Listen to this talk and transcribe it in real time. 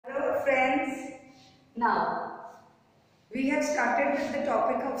friends. Now, we have started with the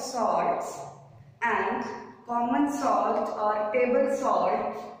topic of salts, and common salt or table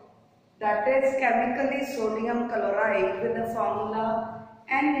salt, that is chemically sodium chloride with the formula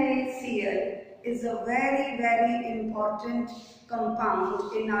NaCl, is a very important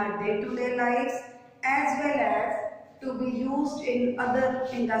compound in our day-to-day lives as well as to be used in other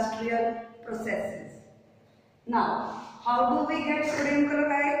industrial processes. Now, how do we get sodium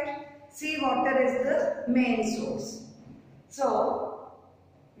chloride? Seawater is the main source. So,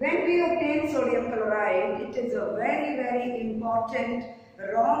 when we obtain sodium chloride, it is a very important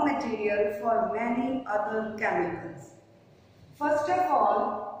raw material for many other chemicals. First of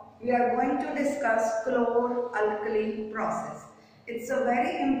all, we are going to discuss chlor-alkali process. It's a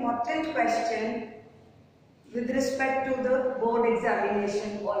very important question with respect to the board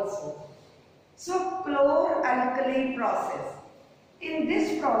examination also. So, chlor-alkali process. In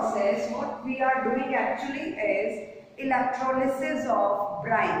this process, what we are doing actually is electrolysis of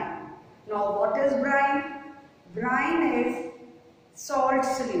brine. Now, what is brine? Brine is salt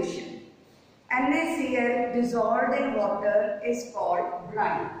solution. NaCl dissolved in water is called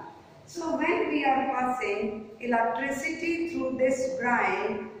brine. So, when we are passing electricity through this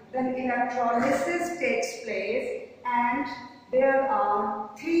brine, then electrolysis takes place and there are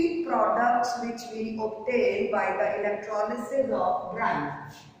three products which we obtain by the electrolysis of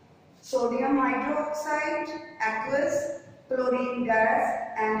brine. Sodium hydroxide, aqueous, chlorine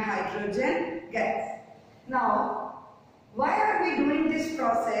gas and hydrogen gas. Now, why are we doing this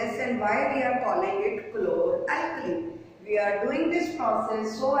process and why we are calling it chlor-alkali? We are doing this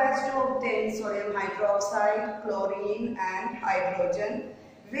process so as to obtain sodium hydroxide, chlorine and hydrogen,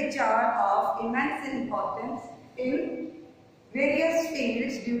 which are of immense importance in various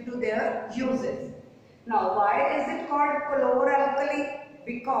fields due to their uses. Now, why is it called chlor-alkali?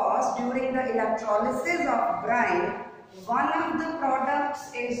 Because during the electrolysis of brine, one of the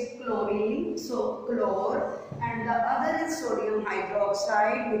products is chlorine, so chlor, and the other is sodium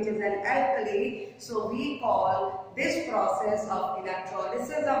hydroxide, which is an alkali. So we call this process of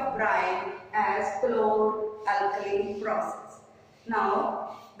electrolysis of brine as chlor-alkali process.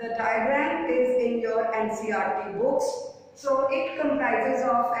 Now, the diagram is in your NCERT books. So it comprises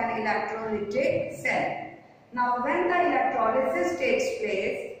of an electrolytic cell. Now, when the electrolysis takes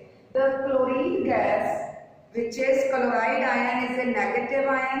place, the chlorine gas, which is chloride ion, is a negative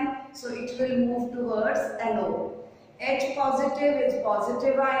ion, so it will move towards anode. H positive is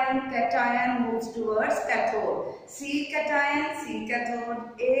positive ion, cation moves towards cathode. C cation, C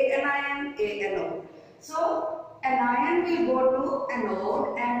cathode, A anion, A anode. So, anion will go to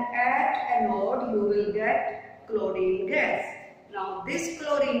anode and at anode you will get chlorine gas. Now, this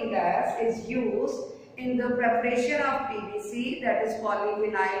chlorine gas is used in the preparation of PVC, that is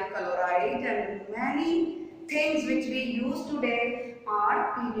polyvinyl chloride, and many things which we use today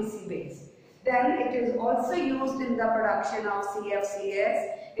are PVC based. Then it is also used in the production of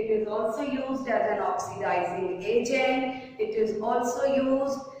CFCs. It is also used as an oxidizing agent. It is also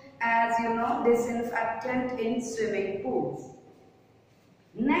used as, disinfectant in swimming pools.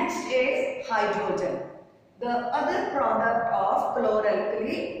 Next is hydrogen, the other product of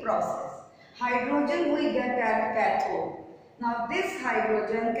chlor-alkali process. Hydrogen we get at cathode. Now, this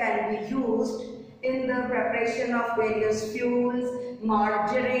hydrogen can be used in the preparation of various fuels,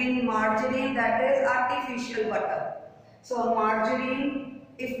 margarine that is artificial butter. So, margarine,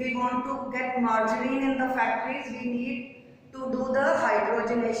 if we want to get margarine in the factories, we need to do the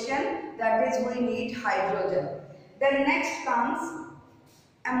hydrogenation, that is we need hydrogen. Then next comes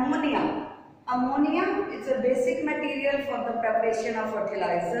ammonia. Ammonia is a basic material for the preparation of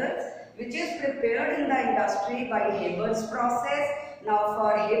fertilizers, which is prepared in the industry by Haber's process. Now,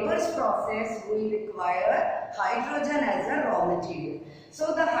 for Haber's process, we require hydrogen as a raw material.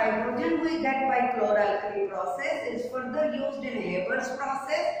 So, the hydrogen we get by chlor-alkali process is further used in Haber's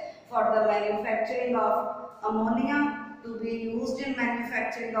process for the manufacturing of ammonia, to be used in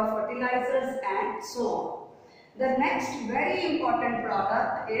manufacturing of fertilizers and so on. The next very important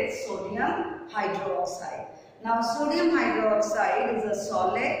product is sodium hydroxide. Now, sodium hydroxide is a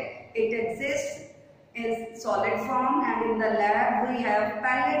solid. It exists in solid form, and in the lab we have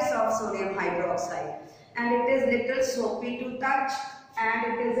pellets of sodium hydroxide, and it is little soapy to touch,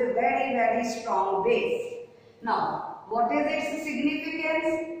 and it is a very strong base. Now, what is its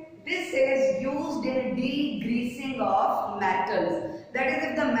significance? This is used in degreasing of metals. That is,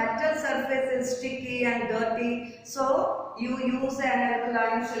 if the metal surface is sticky and dirty, so you use an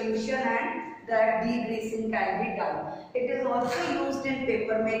alkaline solution and that degreasing can be done. It is also used in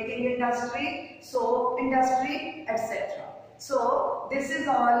paper making industry, soap industry, etc. So this is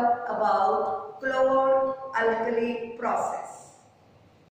all about chlor-alkali process.